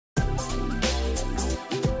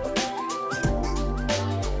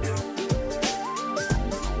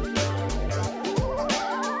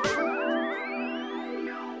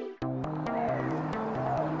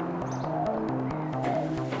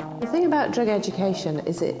about drug education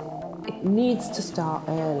is it needs to start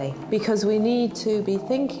early, because we need to be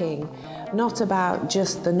thinking not about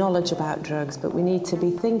just the knowledge about drugs, but we need to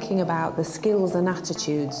be thinking about the skills and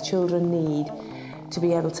attitudes children need to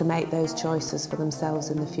be able to make those choices for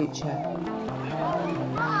themselves in the future.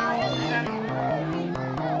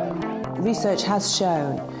 Research has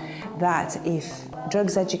shown that if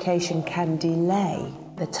drugs education can delay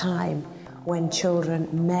the time when children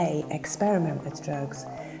may experiment with drugs,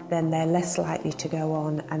 then they're less likely to go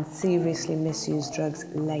on and seriously misuse drugs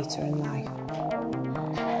later in life.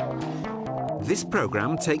 This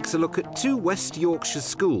programme takes a look at 2 West Yorkshire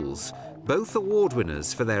schools, both award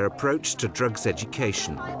winners for their approach to drugs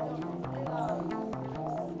education.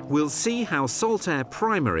 We'll see how Saltaire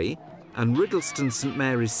Primary and Riddleston St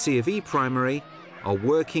Mary's C of E Primary are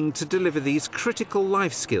working to deliver these critical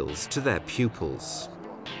life skills to their pupils.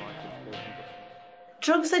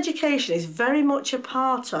 Drugs education is very much a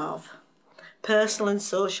part of personal and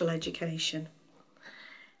social education.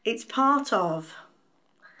 It's part of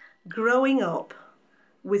growing up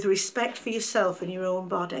with respect for yourself and your own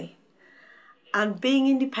body, and being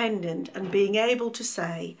independent and being able to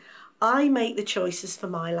say, I make the choices for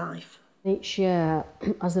my life. Each year,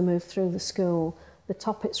 as they move through the school, the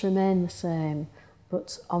topics remain the same,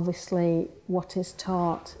 but obviously what is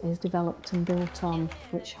taught is developed and built on,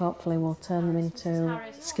 which hopefully will turn them into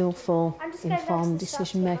skillful, informed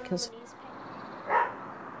decision makers.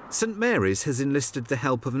 St Mary's has enlisted the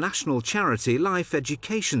help of national charity Life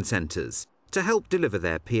Education Centres to help deliver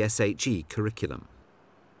their PSHE curriculum.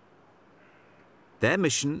 Their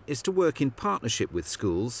mission is to work in partnership with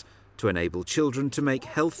schools to enable children to make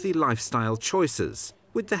healthy lifestyle choices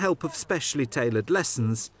with the help of specially tailored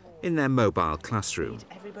lessons in their mobile classroom.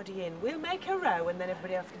 Everybody in. We'll make a row and then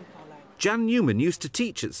everybody else can follow. Jan Newman used to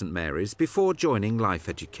teach at St Mary's before joining Life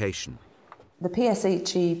Education. The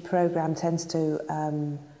PSHE programme tends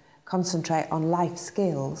to concentrate on life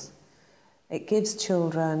skills. It gives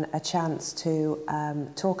children a chance to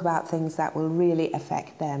talk about things that will really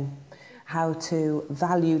affect them, how to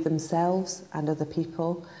value themselves and other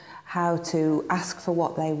people, how to ask for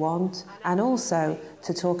what they want, and also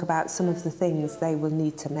to talk about some of the things they will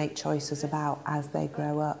need to make choices about as they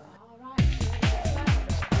grow up.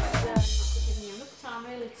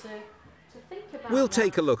 We'll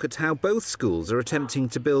take a look at how both schools are attempting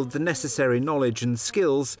to build the necessary knowledge and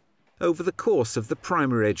skills over the course of the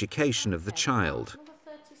primary education of the child.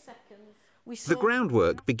 The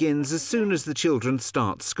groundwork begins as soon as the children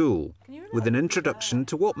start school, with an introduction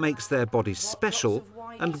to what makes their bodies special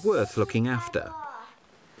and worth looking after.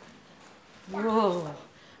 Whoa.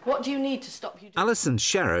 What do you need to stop you doing? Alison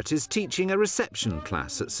Sherratt is teaching a reception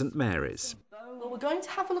class at St Mary's. Well, we're going to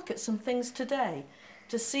have a look at some things today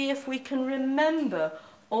to see if we can remember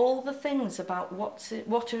all the things about what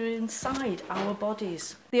are inside our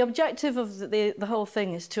bodies. The objective of the whole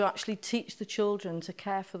thing is to actually teach the children to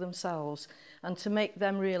care for themselves and to make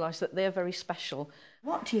them realise that they're very special.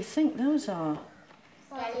 What do you think those are?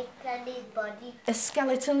 Skeleton's body. A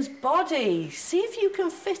skeleton's body. See if you can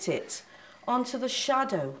fit it onto the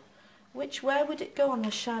shadow. Where would it go on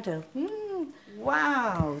the shadow?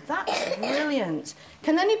 Wow, that's brilliant.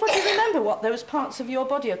 Can anybody remember what those parts of your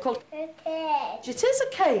body are called? A cage. It is a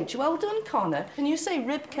cage. Well done, Connor. Can you say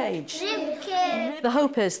rib cage? Rib cage. The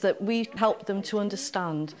hope is that we help them to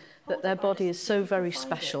understand that their body is so very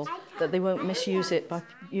special that they won't misuse it by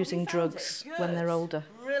using drugs when they're older.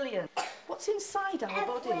 Brilliant. What's inside our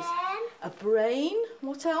bodies? A brain.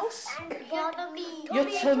 What else? Your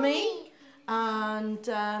tummy.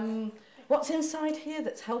 And what's inside here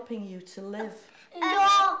that's helping you to live? Your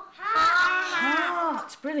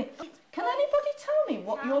Heart. Brilliant. Can anybody tell me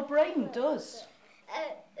what your brain does?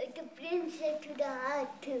 The brain says to the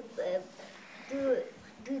heart to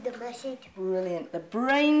do the message. Brilliant. The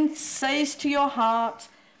brain says to your heart,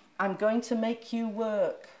 I'm going to make you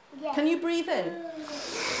work. Yeah. Can you breathe in?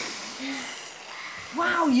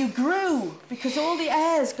 Wow, you grew because all the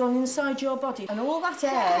air's gone inside your body and all that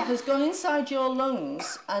air has gone inside your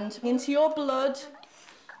lungs and into your blood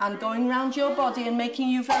and going round your body and making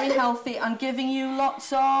you very healthy and giving you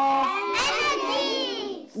lots of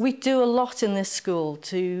energy. We do a lot in this school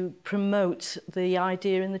to promote the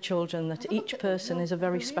idea in the children that each person is a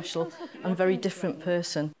very special and very different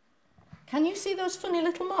person. Can you see those funny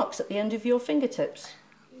little marks at the end of your fingertips?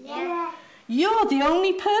 Yeah. You're the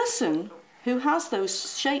only person who has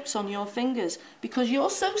those shapes on your fingers because you're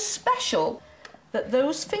so special that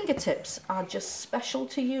those fingertips are just special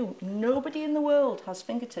to you. Nobody in the world has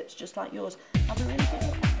fingertips just like yours. Have a really good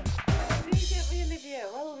look at them. Brilliant, Olivia.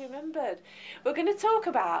 Well remembered. We're going to talk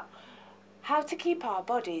about how to keep our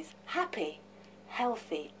bodies happy,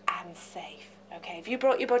 healthy and safe. Okay, have you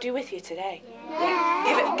brought your body with you today?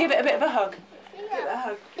 Yeah. Give it a bit of a hug. Give it a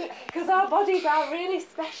hug. Because our bodies are really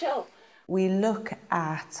special. We look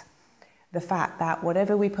at the fact that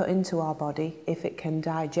whatever we put into our body, if it can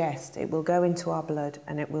digest, it will go into our blood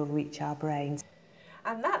and it will reach our brains.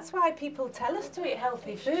 And that's why people tell us to eat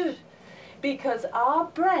healthy food, because our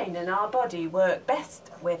brain and our body work best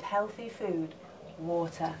with healthy food,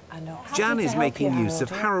 water and oxygen. Jan is making use of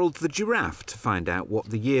Harold the giraffe to find out what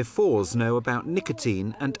the Year 4s know about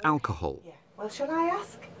nicotine and alcohol. Yeah. Well, shall I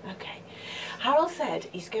ask? Okay. Harold said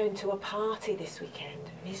he's going to a party this weekend.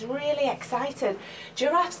 He's really excited.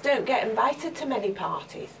 Giraffes don't get invited to many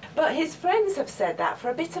parties. But his friends have said that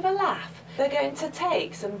for a bit of a laugh, they're going to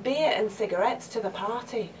take some beer and cigarettes to the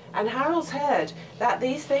party. And Harold's heard that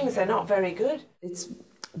these things are not very good. It's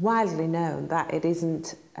widely known that it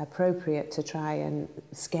isn't appropriate to try and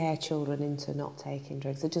scare children into not taking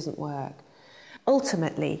drugs. It doesn't work.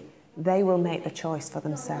 Ultimately, they will make the choice for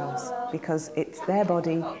themselves because it's their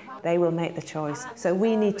body, they will make the choice. So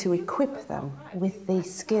we need to equip them with the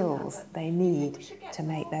skills they need to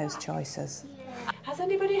make those choices. Has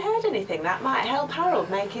anybody heard anything that might help Harold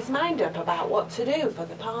make his mind up about what to do for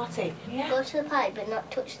the party? Yeah. Go to the party but not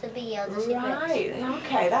touch the beer or the cigarettes. Right,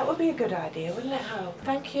 okay, that would be a good idea, wouldn't it, Harold?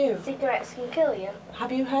 Thank you. Cigarettes can kill you.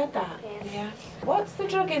 Have you heard that? Yeah. What's the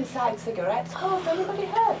drug inside cigarettes called? Has anybody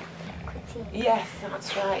heard? Yes,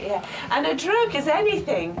 that's right, yeah. And a drug is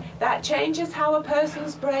anything that changes how a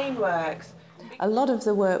person's brain works. A lot of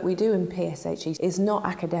the work we do in PSHE is not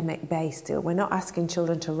academic based. We're not asking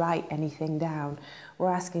children to write anything down. We're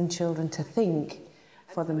asking children to think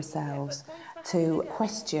for themselves, to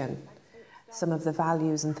question some of the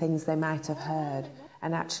values and things they might have heard,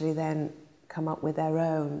 and actually then come up with their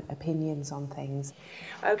own opinions on things.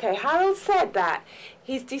 Okay, Harold said that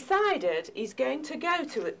he's decided he's going to go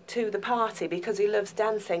to the party because he loves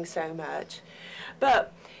dancing so much,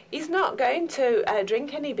 but he's not going to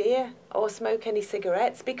drink any beer or smoke any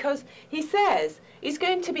cigarettes because he says he's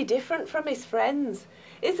going to be different from his friends.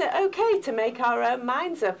 Is it okay to make our own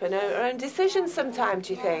minds up and our own decisions sometimes,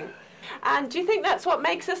 do you think? And do you think that's what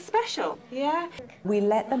makes us special? Yeah? We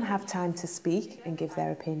let them have time to speak and give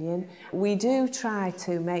their opinion. We do try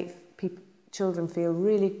to make children feel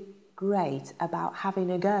really great about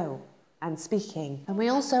having a go and speaking. And we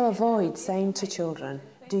also avoid saying to children,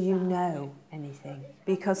 do you know anything?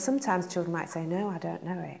 Because sometimes children might say, no, I don't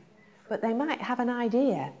know it. But they might have an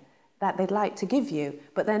idea that they'd like to give you,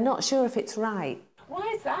 but they're not sure if it's right.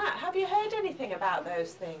 Why is that? Have you heard anything about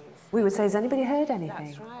those things? We would say, has anybody heard anything?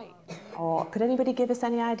 That's right. Or could anybody give us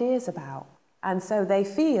any ideas about? And so they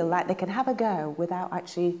feel like they can have a go without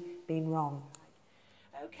actually being wrong.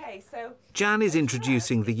 Okay, so Jan is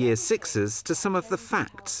introducing the Year 6s to some of the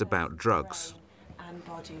facts about drugs. And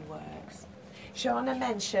body works. Shauna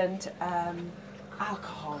mentioned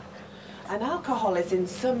alcohol. And alcohol is in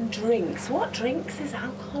some drinks. What drinks is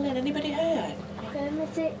alcohol in? Anybody heard?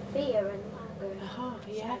 Is it beer and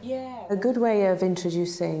Yeah. A good way of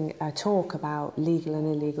introducing a talk about legal and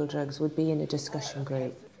illegal drugs would be in a discussion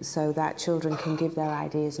group so that children can give their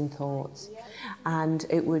ideas and thoughts. And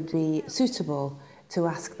it would be suitable to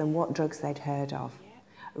ask them what drugs they'd heard of,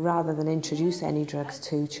 rather than introduce any drugs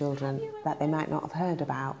to children that they might not have heard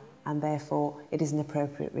about, and therefore it isn't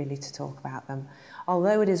appropriate really to talk about them.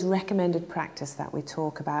 Although it is recommended practice that we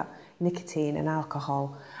talk about nicotine and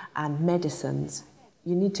alcohol and medicines,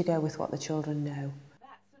 you need to go with what the children know.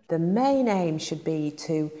 The main aim should be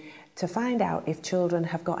to find out if children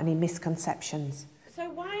have got any misconceptions. So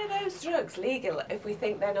why are those drugs legal if we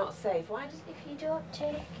think they're not safe? Why does... If you don't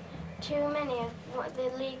take too many of what the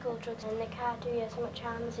legal drugs, and they can't do you as much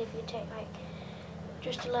harm as if you take like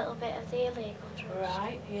just a little bit of the illegal drugs.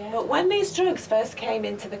 Right, yeah. But when these drugs first came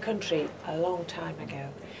into the country a long time ago,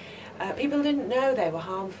 people didn't know they were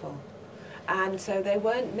harmful, and so they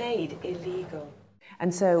weren't made illegal.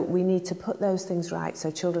 And so we need to put those things right so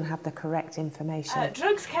children have the correct information.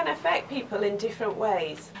 Drugs can affect people in different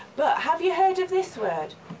ways, but have you heard of this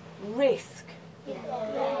word? Risk.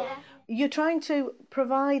 Yeah. You're trying to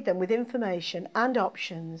provide them with information and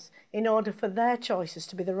options in order for their choices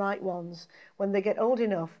to be the right ones when they get old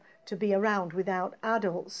enough to be around without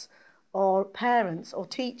adults or parents or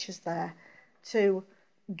teachers there to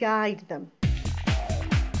guide them.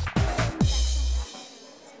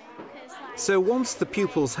 So once the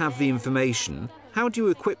pupils have the information, how do you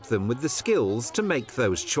equip them with the skills to make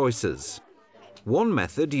those choices? One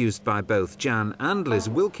method used by both Jan and Liz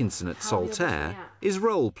Wilkinson at Saltaire is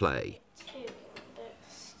role play.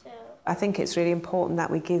 I think it's really important that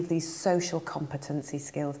we give these social competency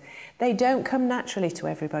skills. They don't come naturally to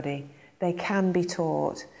everybody. They can be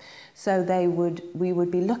taught. So we would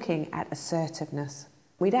be looking at assertiveness.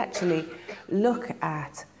 We'd actually look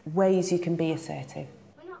at ways you can be assertive.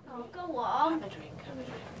 Go on. Have a drink.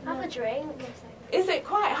 Have a drink. Is it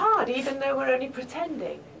quite hard, even though we're only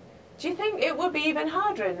pretending? Do you think it would be even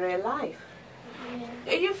harder in real life?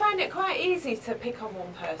 Yeah. You find it quite easy to pick on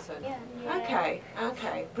one person? Yeah.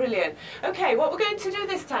 Okay, brilliant. Okay, what we're going to do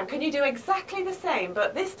this time, can you do exactly the same,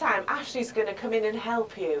 but this time Ashley's going to come in and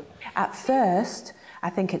help you? At first, I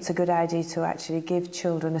think it's a good idea to actually give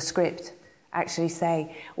children a script. Actually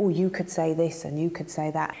say, oh, you could say this and you could say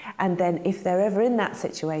that. And then if they're ever in that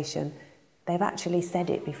situation, they've actually said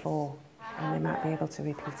it before and they might be able to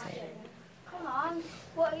repeat it. Come on,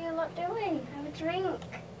 what are you lot doing? Have a drink.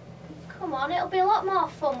 Come on, it'll be a lot more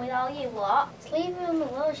fun with all you lot. Just leave her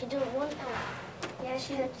alone, she doesn't want to. Yeah,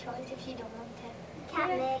 she's a choice if she don't want to.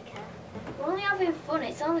 Can't make her. We're only having fun,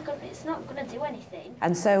 it's not going to do anything.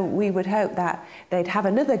 And so we would hope that they'd have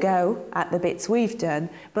another go at the bits we've done,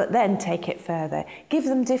 but then take it further. Give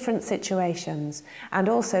them different situations and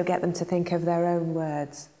also get them to think of their own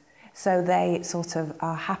words. So they sort of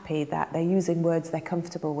are happy that they're using words they're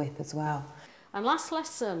comfortable with as well. And last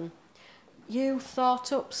lesson, you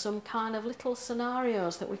thought up some kind of little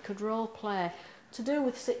scenarios that we could role play to do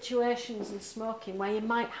with situations in smoking where you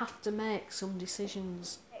might have to make some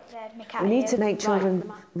decisions. We need to make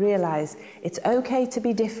children realise it's okay to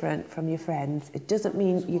be different from your friends. It doesn't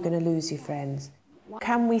mean you're going to lose your friends.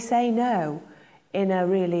 Can we say no in a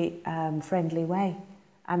really friendly way?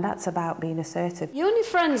 And that's about being assertive. You and your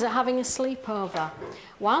friends are having a sleepover.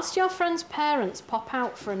 Whilst your friend's parents pop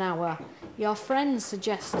out for an hour, your friend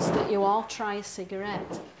suggests that you all try a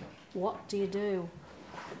cigarette. What do you do?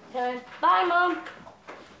 Bye, Mum.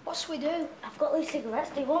 What's we do? I've got these cigarettes,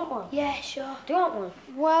 do you want one? Yeah, sure. Do you want one?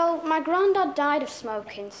 Well, my granddad died of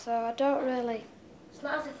smoking, so I don't really... It's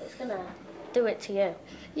not as if it's going to do it to you.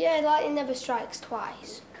 Yeah, lightning never strikes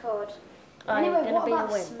twice. Could. Anyway, what about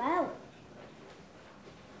the smell?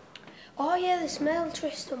 Oh yeah, the smell,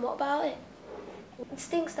 Tristan, what about it? It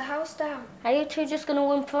stinks the house down. Are you two just going to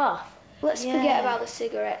whimper off? Let's forget about the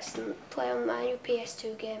cigarettes and play on my new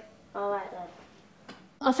PS2 game. All right then.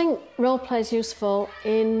 I think role play is useful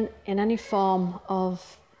in any form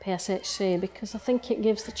of PSHC because I think it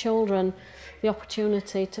gives the children the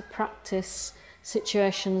opportunity to practice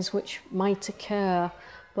situations which might occur,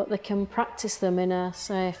 but they can practice them in a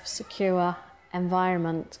safe, secure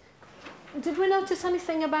environment. Did we notice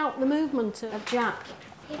anything about the movement of Jack?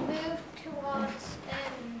 He moved towards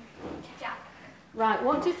Jack. Right,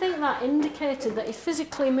 what do you think that indicated, that he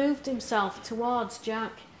physically moved himself towards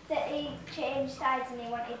Jack? That he changed sides and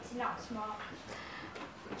he wanted to not smoke.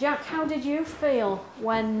 Jack, how did you feel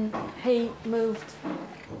when he moved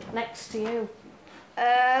next to you?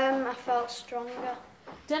 I felt stronger.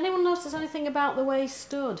 Did anyone notice anything about the way he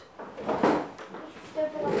stood? He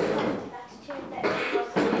stood with a positive attitude that he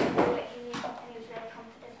wasn't going to do it, and he was really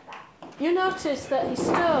confident of that. You noticed that he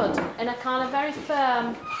stood in a kind of very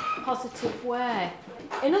firm, positive way.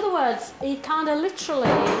 In other words, he kind of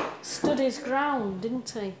literally stood his ground, didn't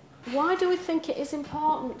he? Why do we think it is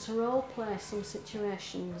important to role play some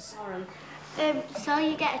situations, Lauren? So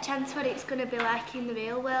you get a chance what it's going to be like in the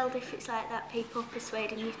real world if it's like that, people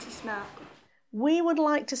persuading you to smoke. We would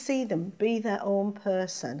like to see them be their own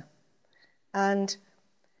person and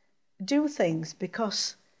do things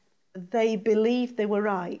because they believed they were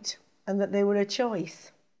right and that they were a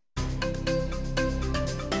choice.